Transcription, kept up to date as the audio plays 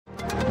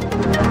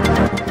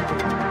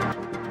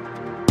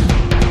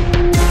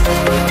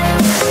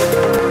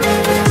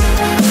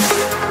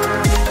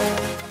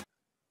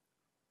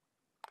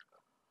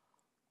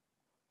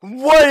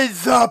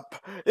is up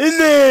in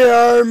the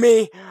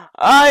army?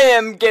 I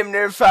am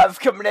Gamer5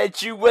 coming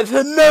at you with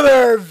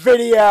another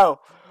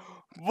video.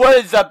 What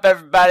is up,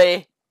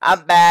 everybody?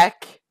 I'm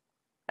back.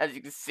 As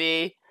you can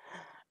see,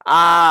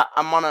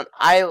 I'm on an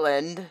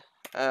island.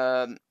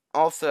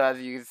 Also, as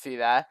you can see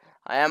that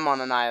I am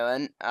on an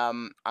island.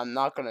 I'm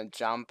not gonna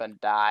jump and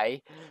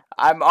die.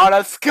 I'm on a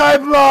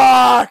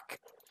skyblock.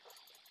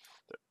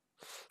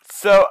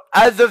 So,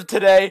 as of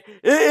today,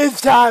 it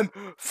is time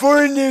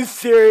for a new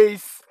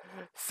series.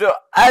 So,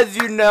 as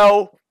you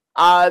know,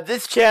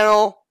 this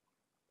channel,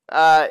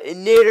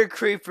 Nader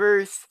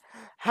Creepers,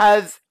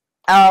 has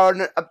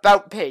an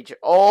about page.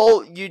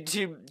 All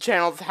YouTube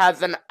channels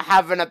have an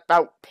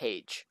about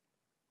page.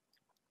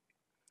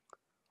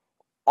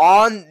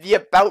 On the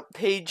about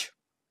page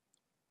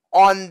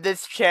on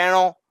this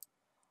channel,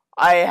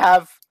 I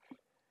have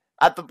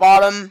at the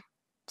bottom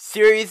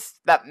series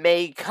that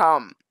may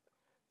come.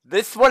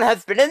 This one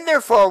has been in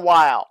there for a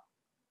while.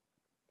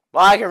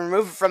 Well, I can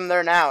remove it from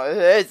there now.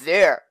 It's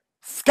here.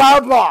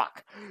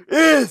 Skyblock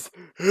is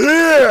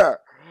here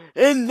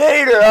in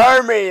Nader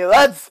Army.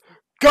 Let's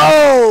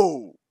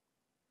go.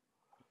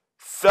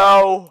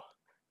 So,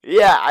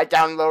 yeah, I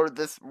downloaded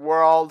this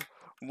world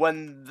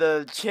when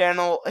the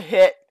channel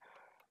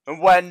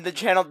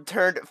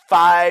turned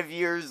 5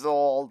 years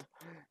old.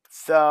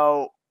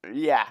 So,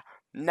 yeah,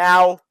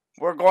 now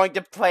we're going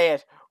to play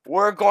it.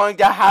 We're going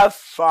to have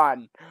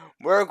fun.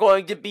 We're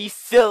going to be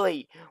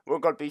silly. We're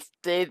going to be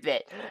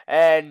stupid.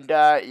 And,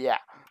 yeah.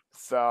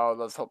 So,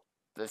 let's hope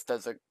this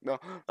doesn't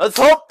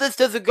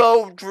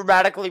go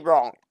dramatically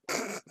wrong.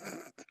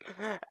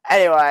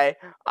 Anyway,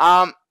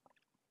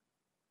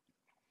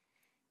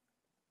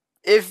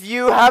 if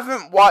you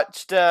haven't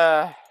watched,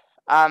 any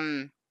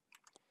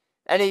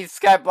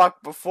Skyblock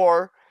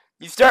before,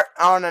 you start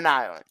on an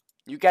island.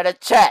 You get a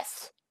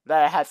chest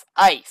that has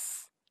ice.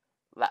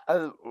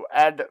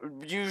 And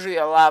usually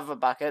a lava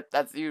bucket.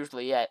 That's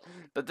usually it.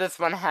 But this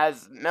one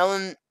has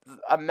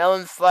a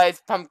melon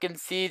slice, pumpkin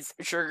seeds,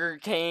 sugar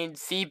cane,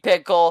 sea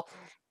pickle,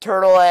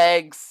 turtle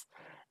eggs,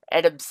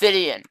 and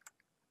obsidian.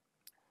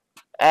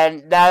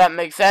 And now that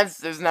makes sense.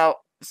 There's no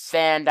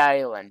sand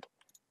island.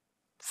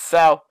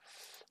 So,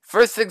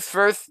 first things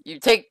first. You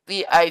take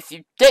the ice.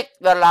 You take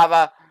the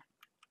lava.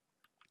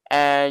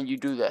 And you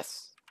do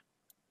this.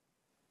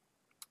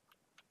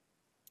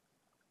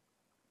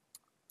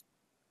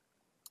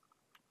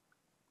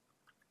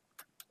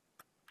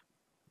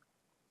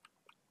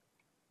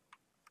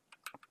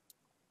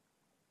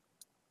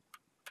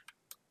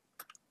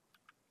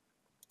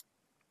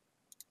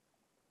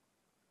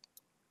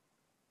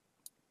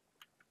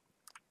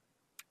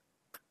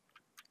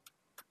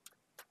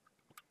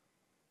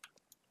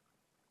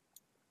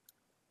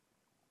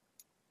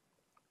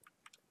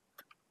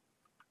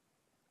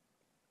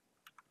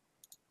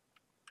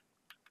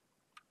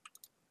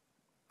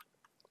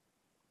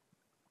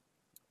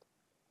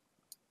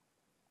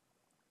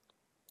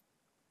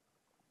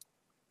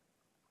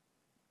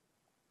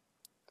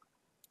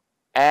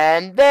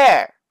 And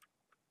there!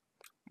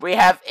 We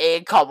have a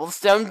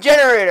cobblestone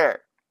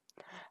generator!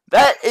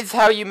 That is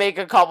how you make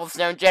a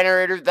cobblestone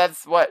generator.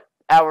 That's what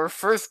our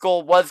first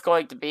goal was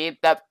going to be.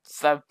 That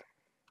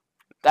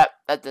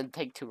didn't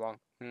take too long.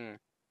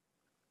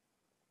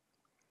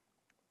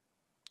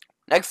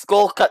 Next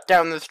goal, cut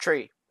down this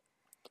tree.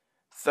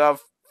 So,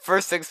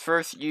 first things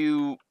first,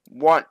 you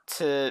want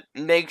to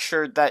make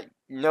sure that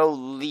no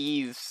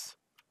leaves,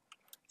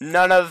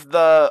 none of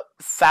the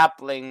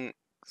saplings,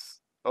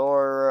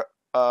 or,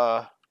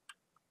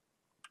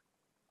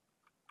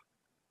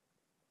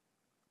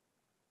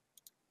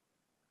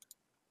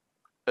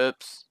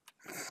 oops.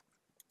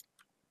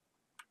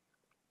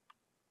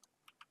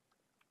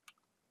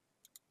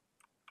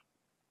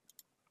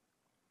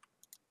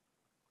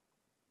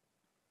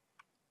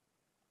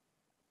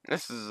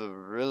 This is a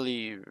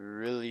really,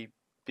 really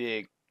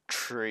big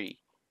tree.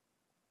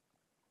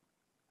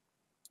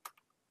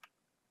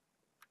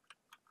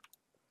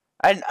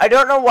 I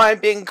don't know why I'm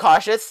being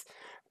cautious,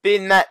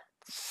 being that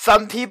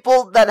some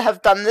people that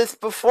have done this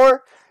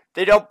before,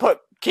 they don't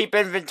keep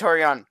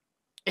inventory on.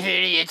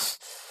 Idiots.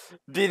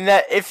 Being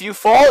that if you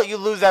fall, you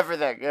lose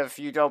everything if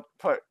you don't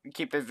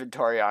keep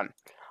inventory on.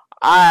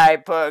 I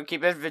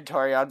keep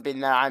inventory on,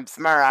 being that I'm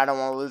smart. I don't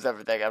want to lose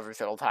everything every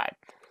single time.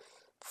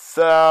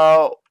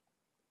 So,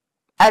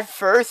 at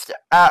first,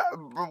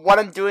 what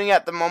I'm doing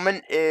at the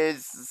moment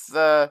is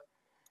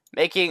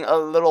making a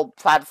little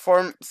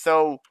platform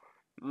so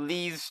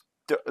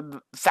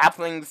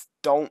saplings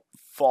don't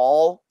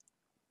fall.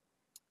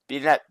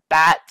 Being that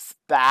that's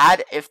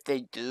bad if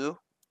they do.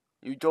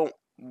 You don't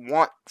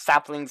want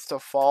saplings to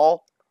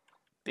fall.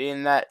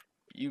 Being that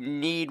you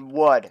need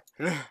wood.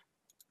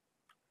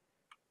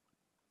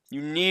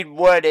 You need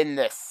wood in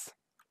this.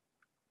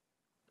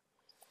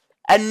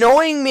 And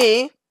knowing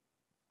me,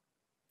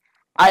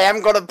 I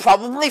am gonna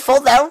probably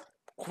fall down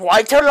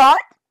quite a lot.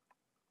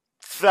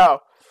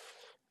 So,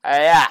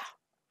 yeah.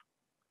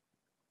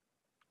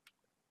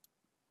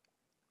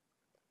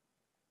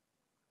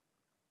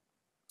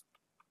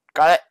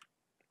 Got it.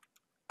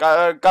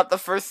 Got the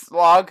first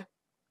log.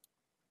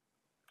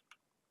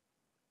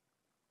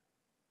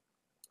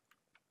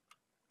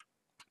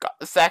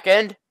 a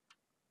second.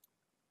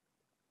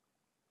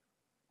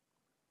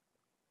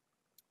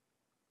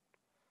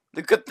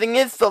 The good thing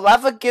is the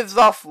lava gives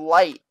off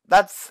light.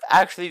 That's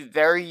actually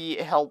very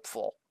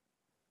helpful.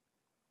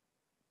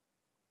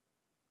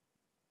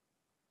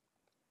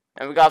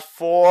 And we got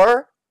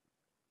 4,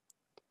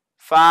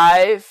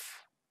 5,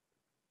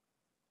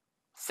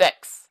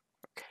 6.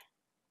 Okay.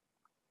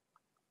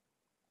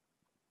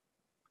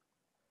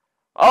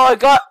 Oh,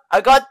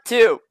 I got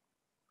 2.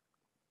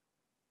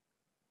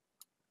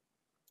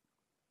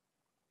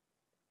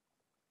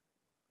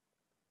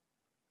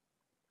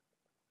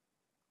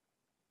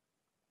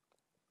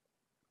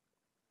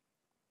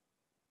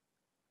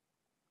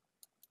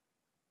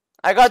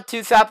 I got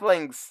 2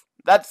 saplings.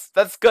 That's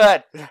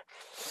good.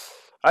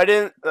 I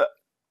didn't.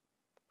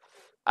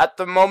 At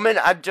the moment,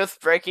 I'm just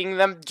breaking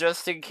them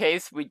just in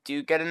case we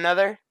do get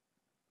another.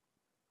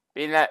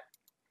 Being that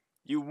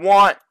you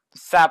want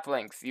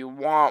saplings, you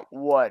want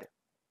wood.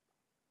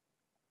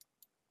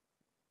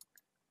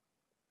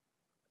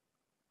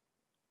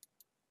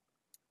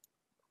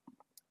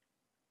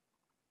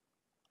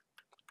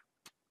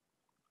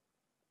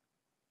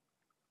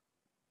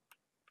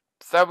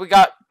 So we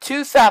got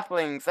 2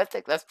 saplings. I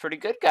think that's pretty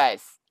good,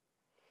 guys.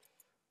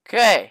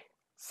 Okay,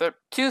 so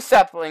 2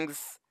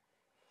 saplings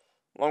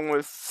along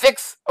with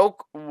 6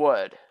 oak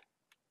wood.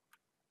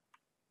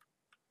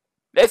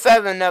 This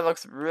island now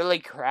looks really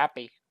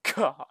crappy.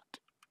 God.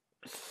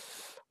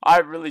 I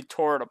really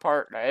tore it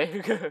apart,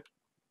 eh?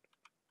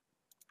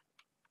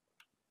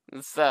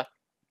 Let's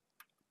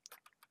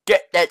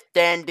get that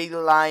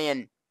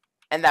dandelion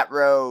and that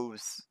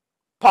rose.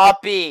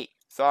 Poppy!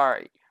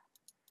 Sorry.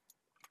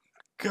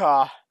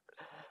 God.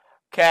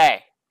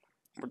 Okay.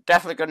 We're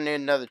definitely gonna need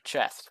another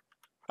chest.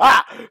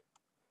 Ah!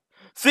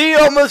 See,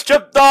 almost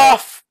jumped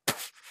off!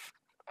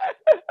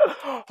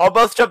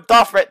 Almost jumped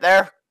off right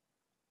there.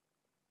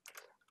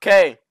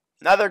 Okay,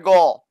 another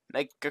goal.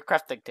 Make a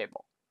crafting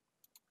table.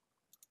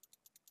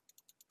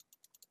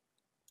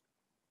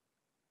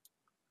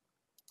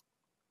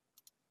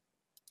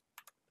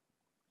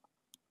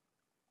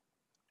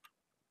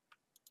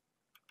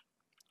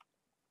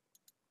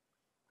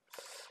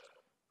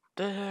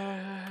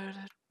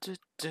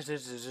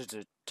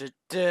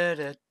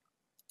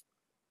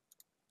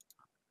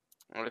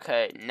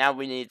 Okay, now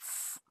we need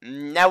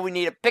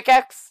a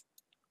pickaxe.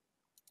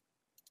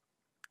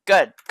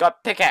 Good,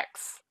 got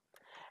pickaxe.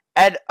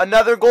 And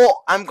another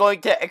goal, I'm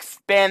going to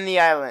expand the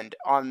island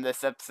on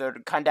this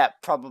episode, kinda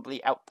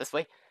probably out this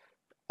way.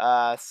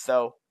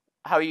 So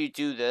how you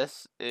do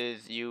this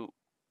is you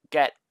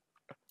get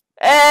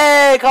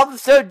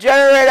cobblestone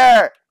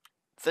generator!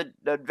 It's an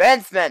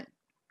advancement.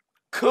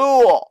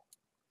 Cool.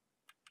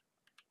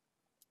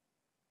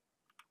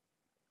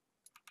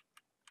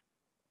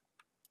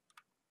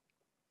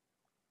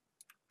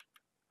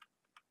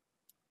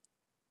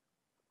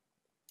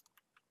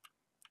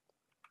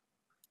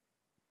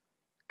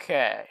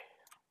 Okay.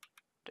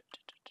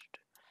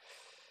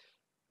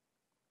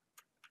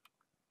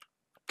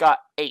 Got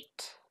 8.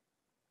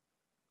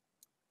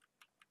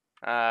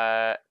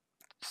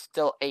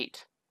 Still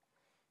 8.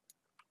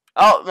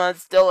 Oh, no,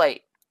 it's still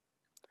 8.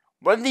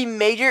 One of the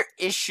major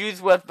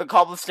issues with the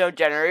cobblestone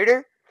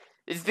generator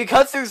is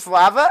because there's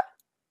lava,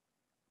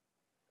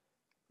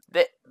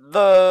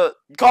 the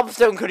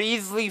cobblestone could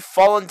easily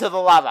fall into the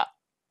lava.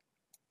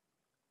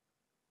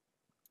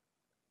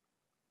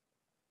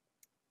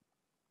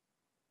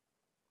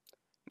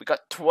 We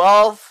got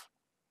 12.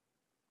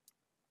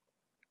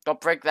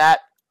 Don't break that.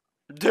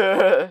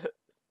 And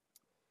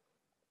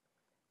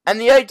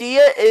the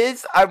idea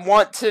is I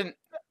want to...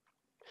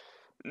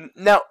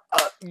 Now,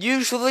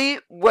 usually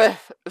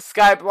with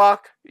Skyblock,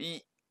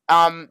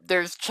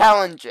 there's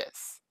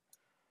challenges.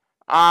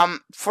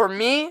 For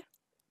me,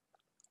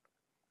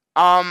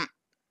 I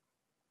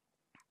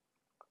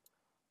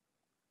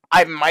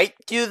might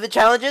do the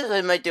challenges.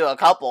 I might do a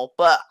couple,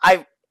 but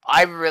I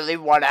really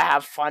want to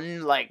have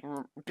fun, like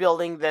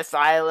building this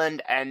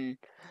island and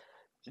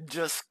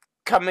just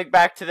coming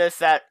back to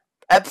this at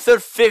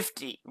episode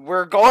 50.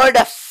 We're going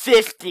to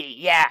 50.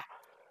 Yeah,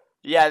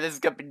 this is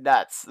gonna be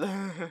nuts.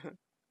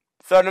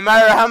 So no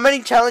matter how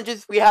many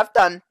challenges we have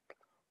done,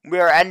 we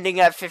are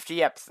ending at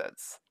 50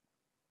 episodes.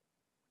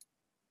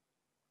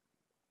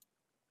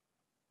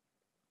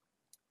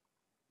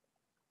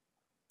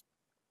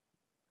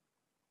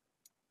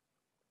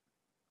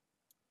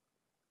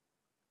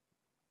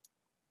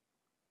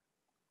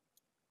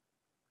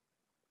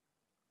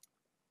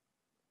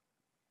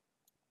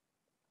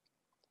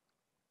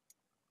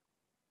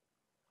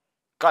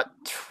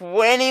 Got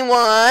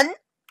 21,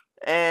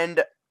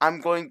 and I'm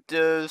going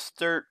to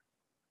start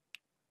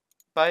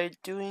by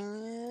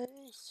doing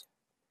this.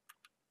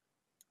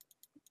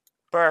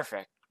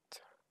 Perfect.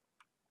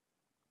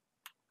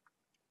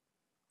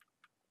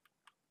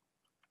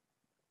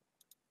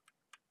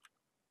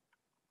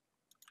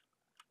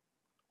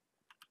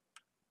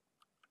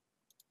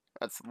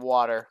 That's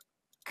water.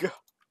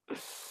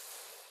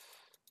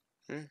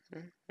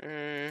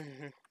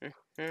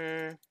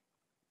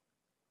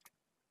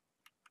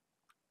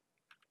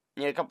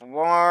 Need a couple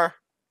more.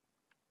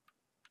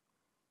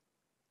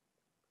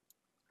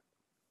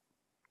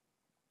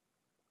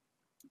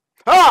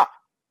 Ah!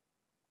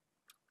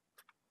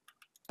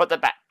 Put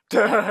that back.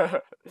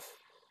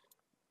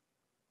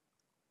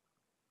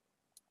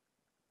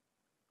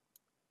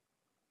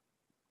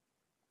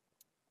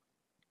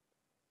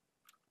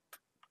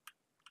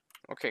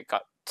 Okay,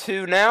 got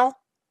 2 now.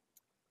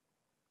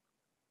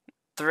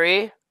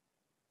 3.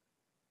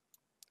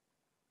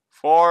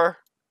 4.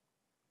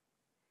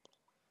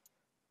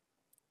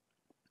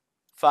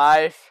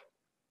 5.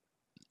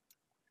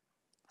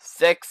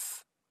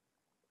 6.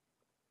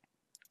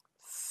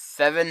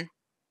 7.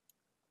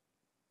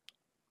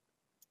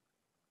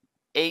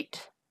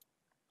 8.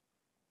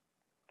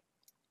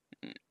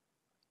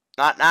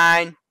 Not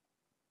 9.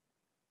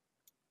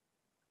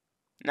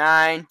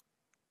 9.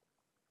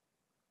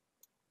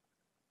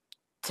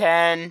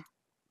 10.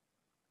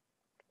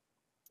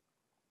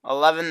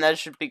 11. That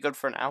should be good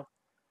for now.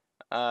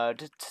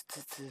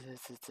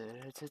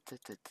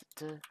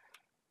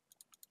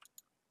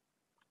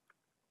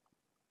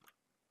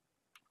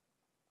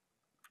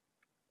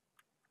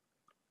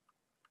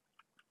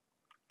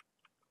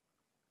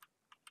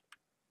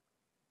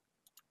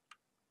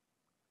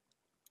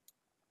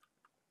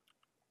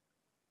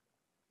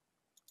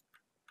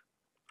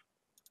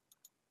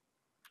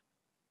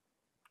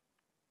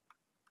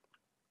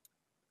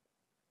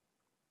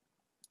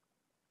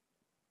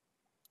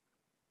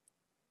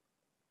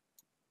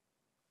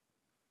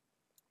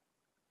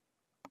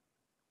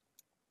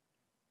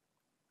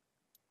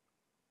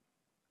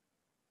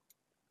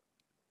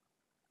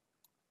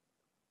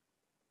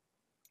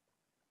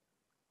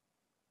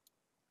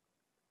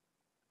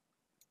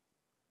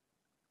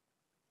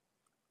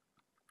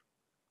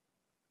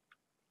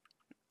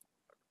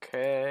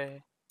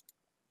 Okay.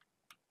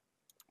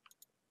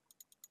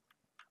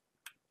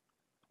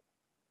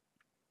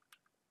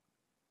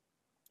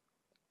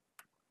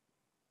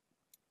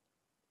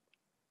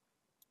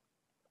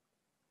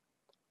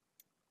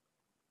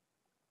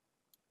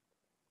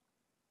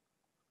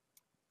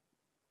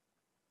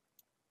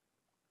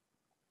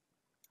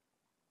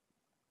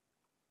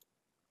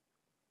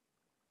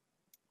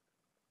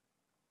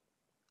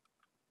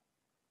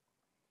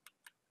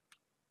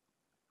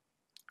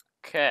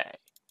 Okay.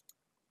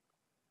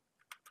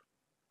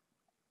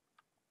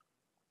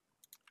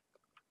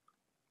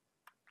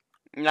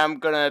 Now I'm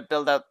gonna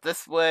build out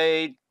this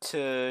way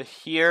to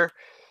here.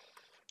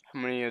 How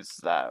many is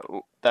that?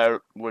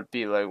 That would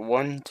be like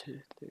 1,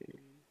 2, 3,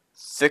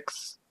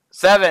 6,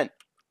 7.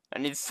 I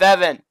need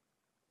 7.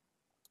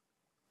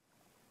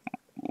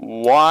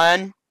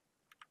 1,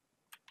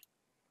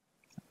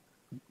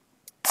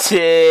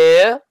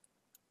 2,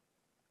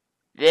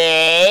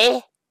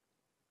 3.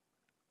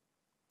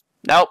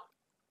 Nope.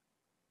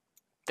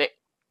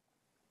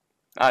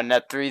 Oh,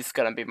 net 3 is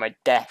gonna be my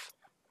death.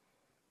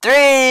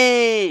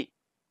 3,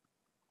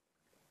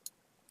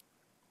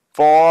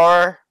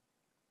 4,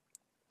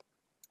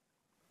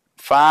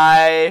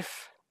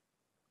 5,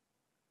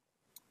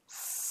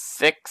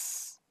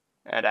 6,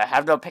 and I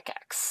have no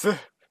pickaxe.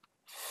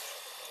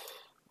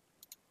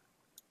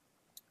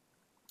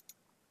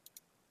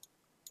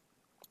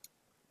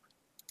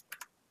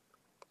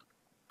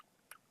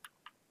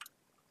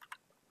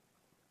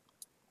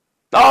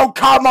 Oh,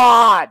 come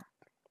on!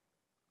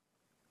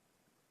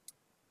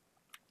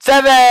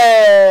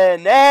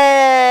 7!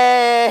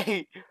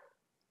 Hey!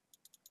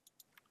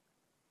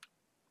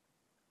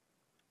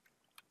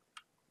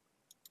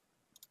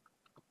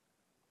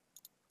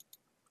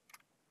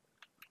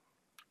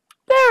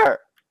 There!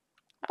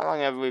 How long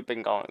have we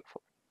been going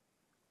for?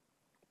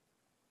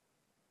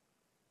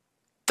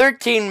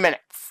 13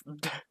 minutes.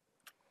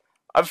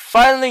 I've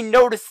finally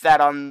noticed that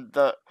on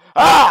the...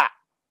 Ah!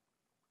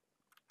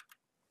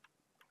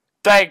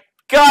 Thank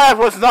God I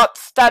was not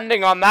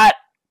standing on that!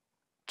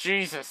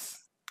 Jesus.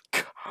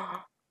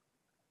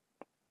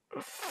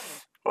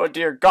 Oh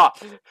dear God.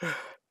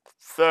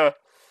 So,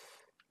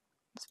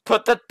 let's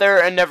put that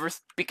there and never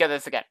speak of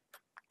this again.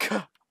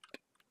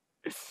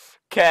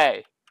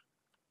 Okay.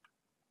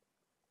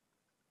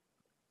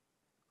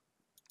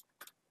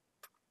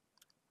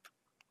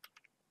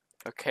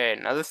 Okay,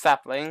 another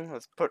sapling.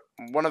 Let's put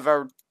one of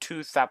our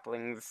 2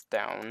 saplings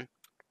down.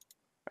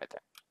 Right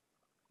there.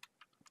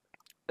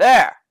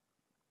 There!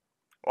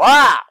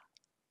 Wow!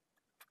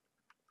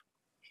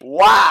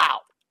 Wow!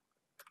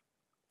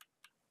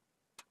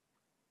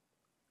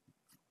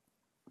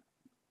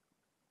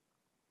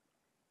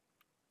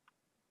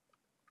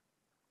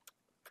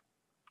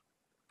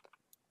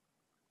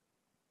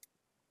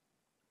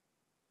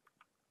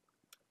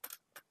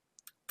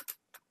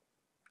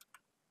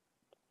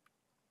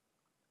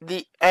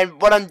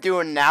 And what I'm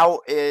doing now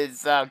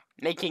is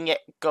making it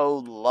go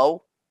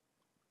low.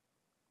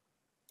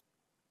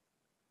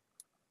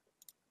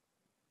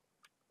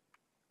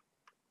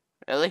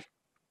 Really?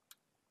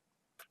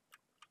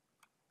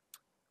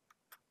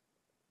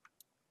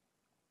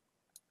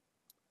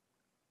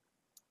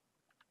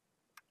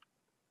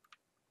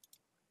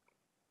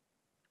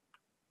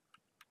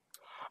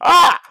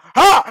 Ah!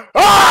 Ah!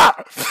 Ah!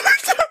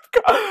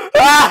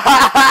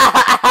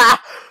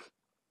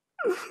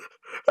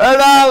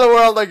 Another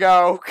world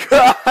ago.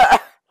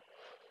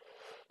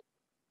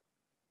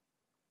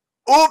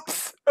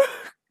 Oops!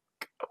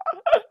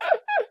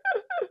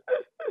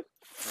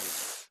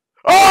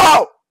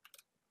 Oh!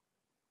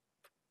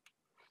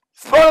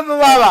 Spawn in the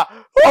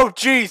lava! Oh,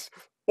 jeez!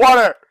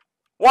 Water!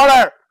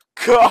 Water!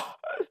 God!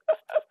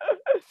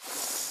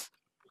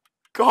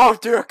 Oh,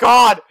 dear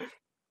God!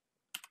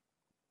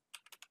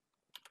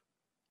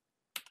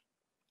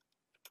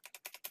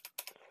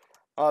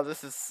 Oh,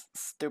 this is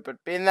stupid.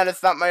 Being that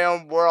it's not my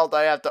own world,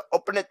 I have to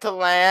open it to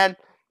land,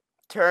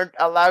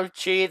 allow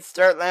cheats,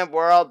 start land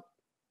world,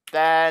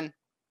 then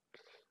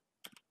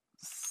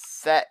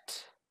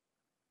set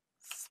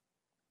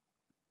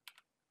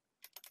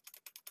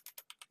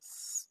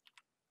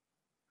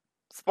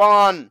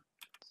spawn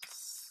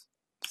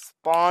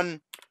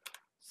spawn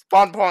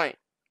point.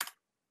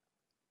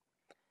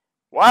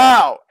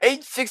 Wow,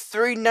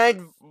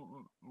 8639.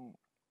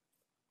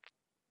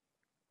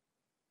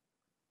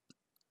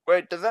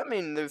 Wait, does that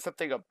mean there's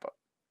something above?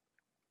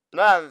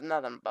 No,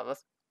 nothing above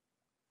us.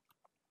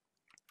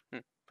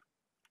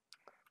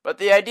 But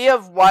the idea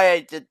of why I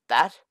did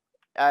that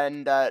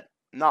and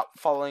not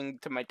falling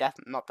to my death,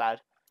 not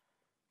that.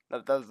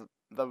 That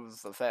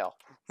was a fail.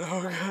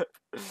 The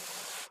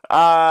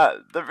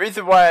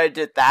reason why I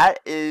did that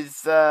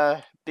is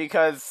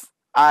because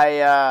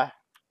I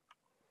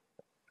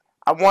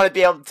want to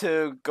be able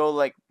to go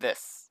like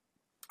this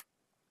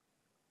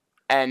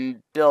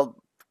and build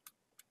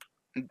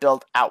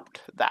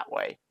out that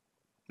way,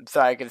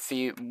 so I can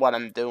see what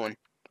I'm doing.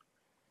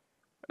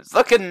 It's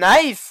looking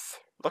nice.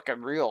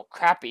 Looking real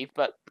crappy,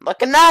 but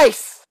looking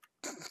nice.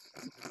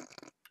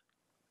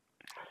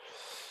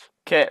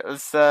 Okay,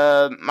 let's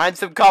mine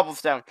some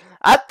cobblestone.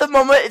 At the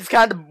moment, it's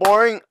kind of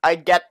boring. I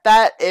get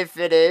that if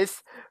it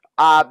is,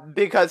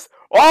 because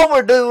all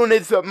we're doing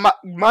is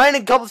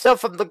mining cobblestone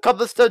from the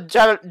cobblestone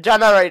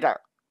generator.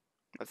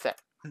 That's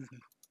it.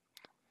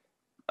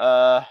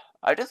 I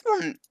just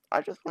want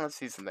to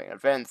see something.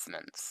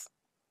 Advancements.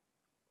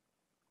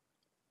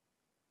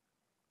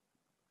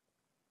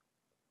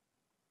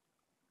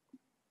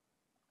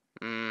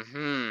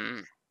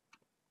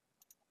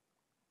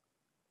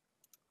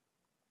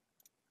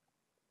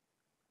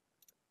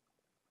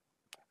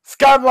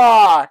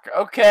 Skyblock!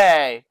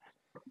 Okay.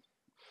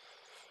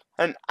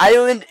 An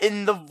island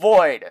in the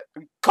void.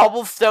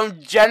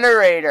 Cobblestone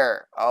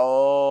generator.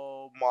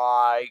 Oh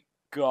my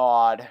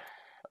god.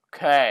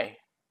 Okay.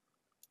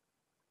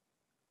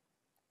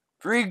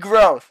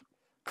 Regrowth.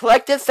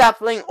 Collect a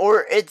sapling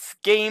or it's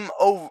game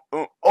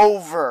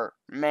over,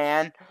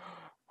 man.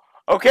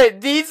 Okay,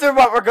 these are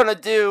what we're gonna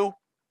do.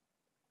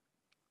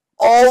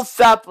 All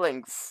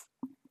saplings.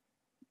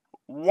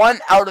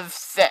 1 out of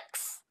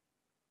 6.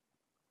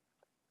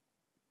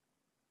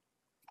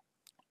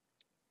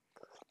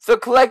 So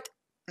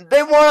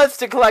they want us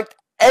to collect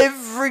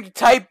every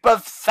type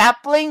of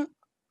sapling?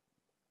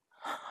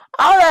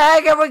 How the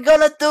heck are we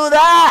gonna do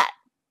that?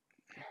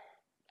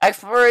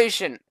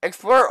 Exploration.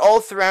 Explore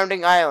all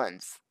surrounding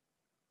islands.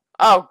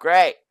 Oh,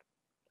 great.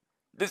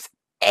 There's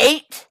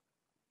 8?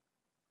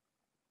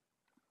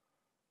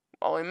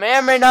 Well, we may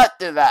or may not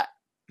do that.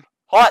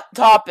 Hot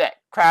topic.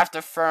 Craft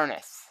a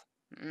furnace.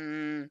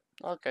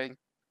 Okay.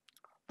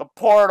 The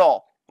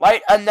portal.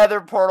 Light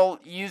another portal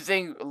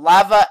using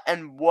lava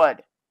and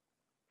wood.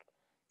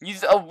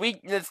 Use a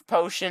weakness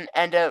potion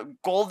and a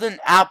golden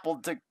apple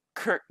to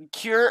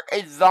cure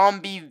a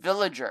zombie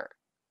villager.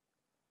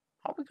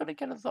 How are we gonna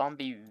get a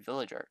zombie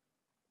villager?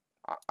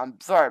 I'm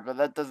sorry, but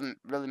that doesn't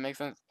really make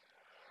sense.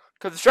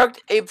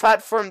 Construct a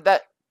platform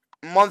that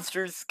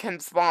monsters can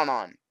spawn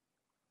on.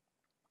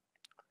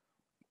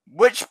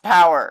 Witch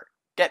power.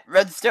 Get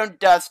redstone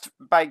dust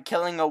by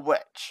killing a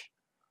witch.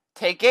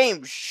 Take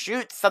aim.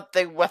 Shoot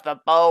something with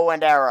a bow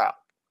and arrow.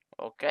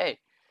 Okay.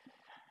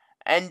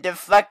 And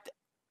deflect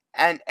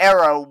an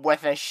arrow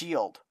with a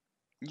shield.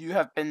 You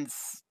have been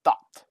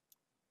stopped.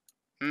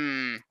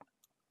 Yeah,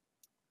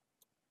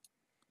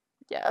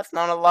 that's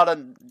not a lot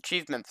of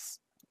achievements.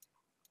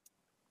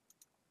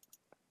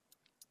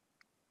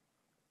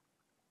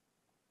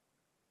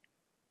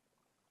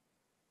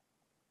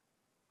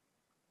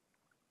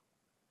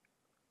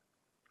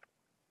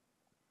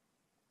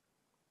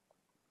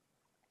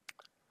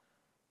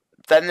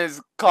 Then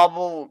there's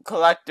cobble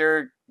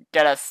collector,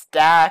 get a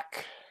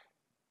stack.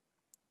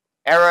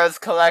 Arrows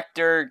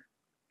collector,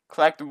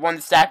 collect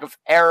 1 stack of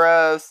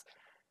arrows.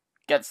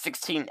 Get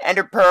 16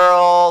 ender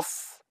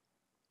pearls.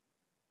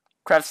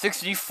 Craft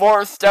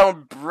 64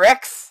 stone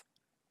bricks.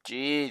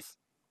 Jeez.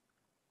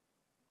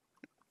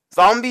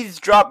 Zombies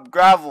drop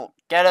gravel.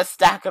 Get a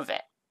stack of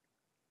it.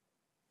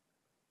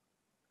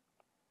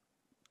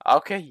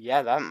 Okay,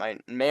 yeah, that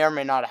may or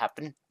may not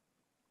happen.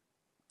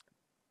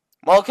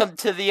 Welcome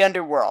to the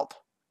underworld.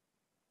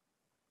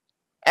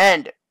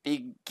 End.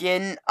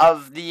 Begin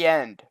of the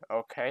end.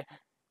 Okay.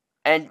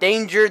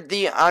 Endangered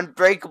the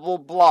unbreakable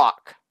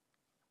block.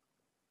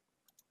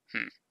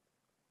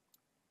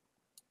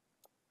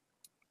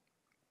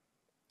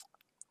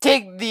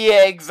 Take the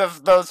eggs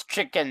of those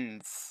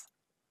chickens.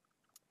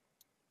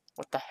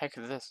 What the heck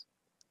is this?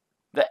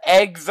 The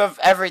eggs of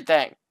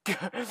everything.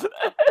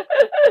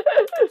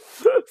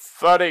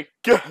 Funny.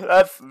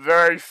 That's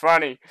very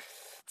funny.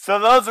 So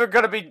those are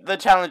gonna be the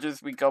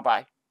challenges we go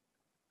by.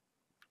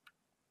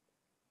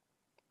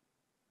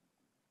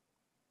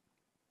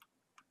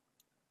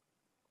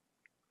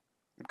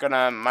 I'm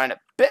gonna mine a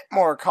bit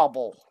more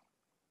cobble.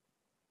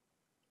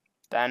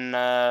 Then,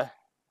 I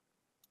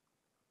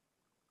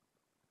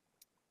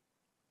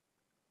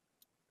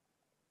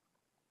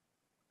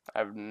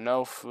have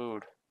no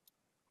food.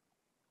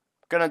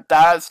 I'm gonna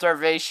die of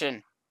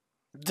starvation.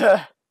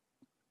 Duh.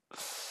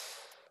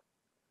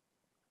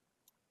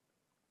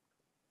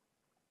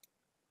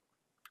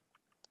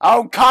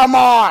 Oh, come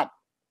on!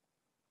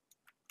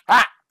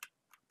 Ha!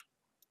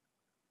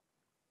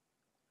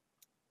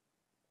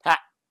 Ha!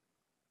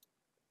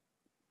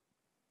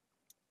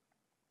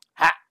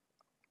 Ha!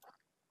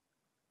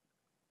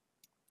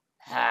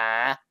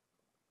 Ha!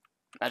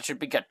 That should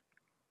be good.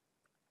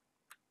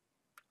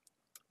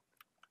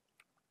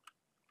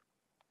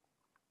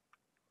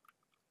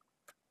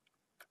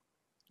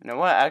 You know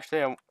what?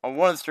 Actually, I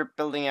want to start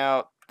building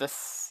out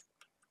this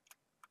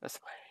way.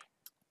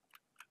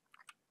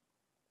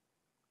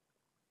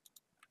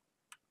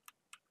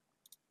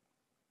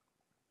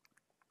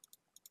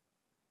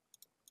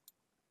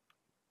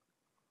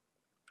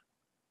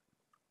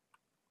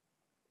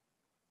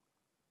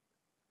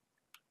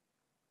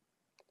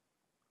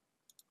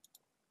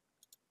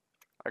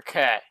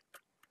 Okay.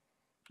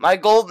 My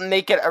goal,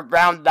 make it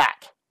around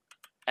that.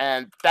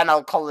 And then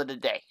I'll call it a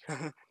day.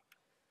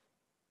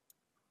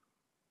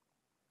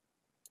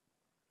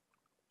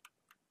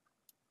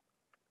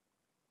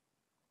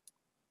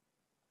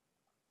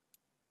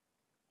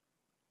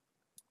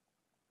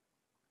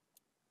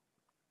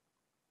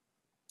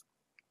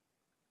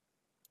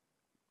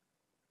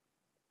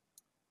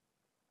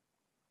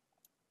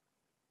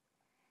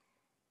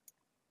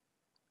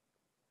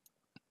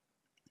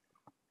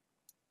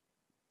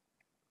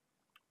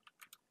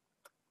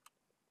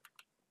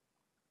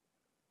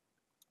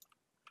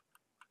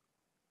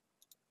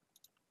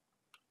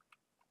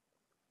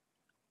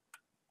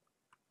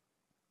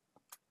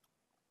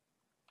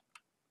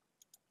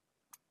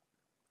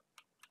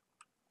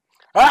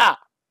 Ah!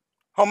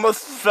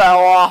 Almost fell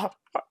off.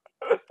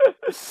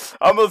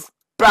 Almost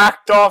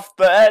backed off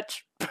the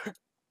edge.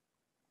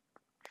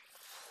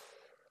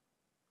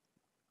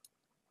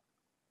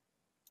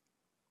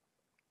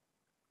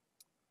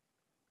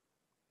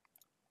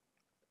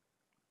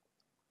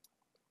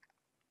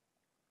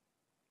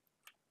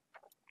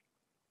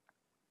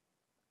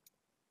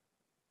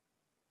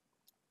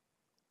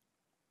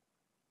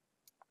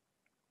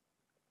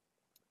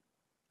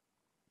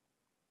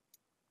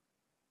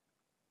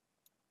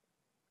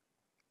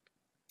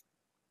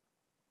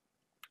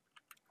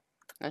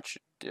 That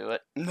should do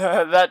it.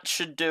 That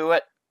should do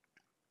it.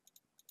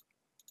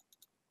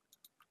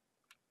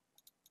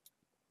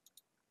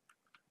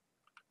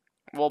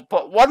 We'll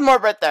put one more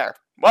right there.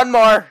 One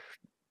more.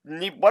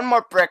 Need one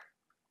more brick.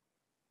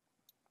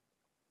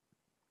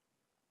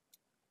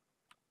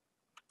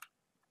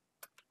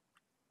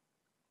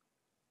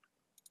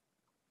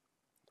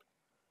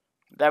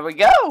 There we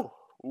go.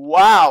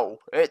 Wow.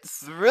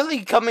 It's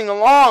really coming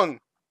along.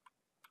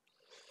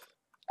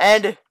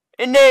 And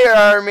in there,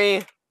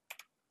 Army,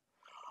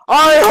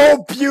 I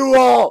hope you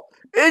all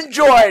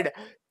enjoyed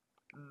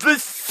the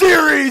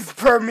series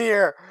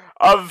premiere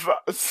of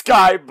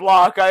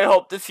Skyblock. I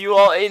hope to see you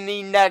all in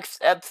the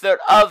next episode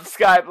of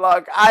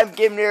Skyblock. I'm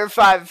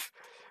GameNator5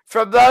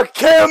 from the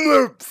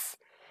Kamloops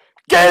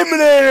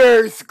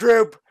Gaminators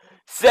group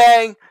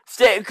saying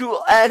stay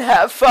cool and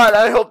have fun.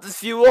 I hope to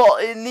see you all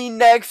in the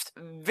next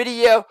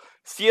video.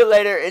 See you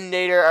later in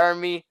Nader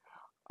Army.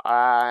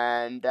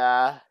 And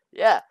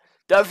yeah.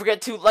 Don't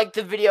forget to like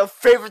the video,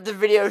 favorite the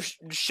video,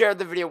 share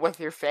the video with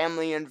your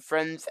family and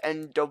friends,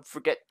 and don't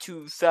forget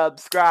to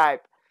subscribe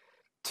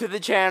to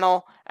the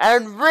channel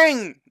and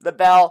ring the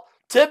bell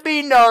to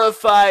be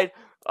notified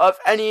of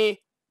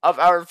any of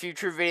our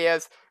future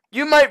videos.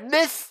 You might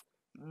miss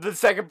the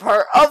second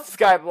part of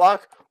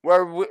Skyblock,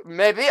 where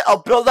maybe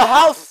I'll build a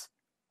house.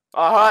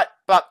 A hut,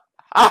 but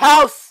a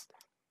house!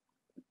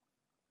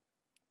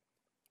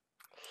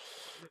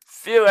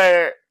 See you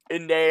later.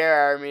 In Nader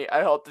Army.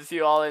 I hope to see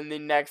you all in the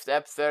next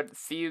episode.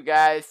 See you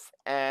guys,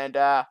 and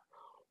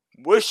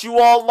wish you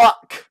all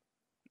luck.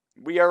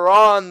 We are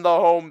on the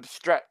home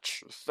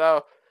stretch,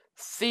 so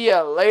see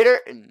ya later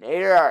in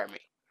Nader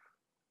Army.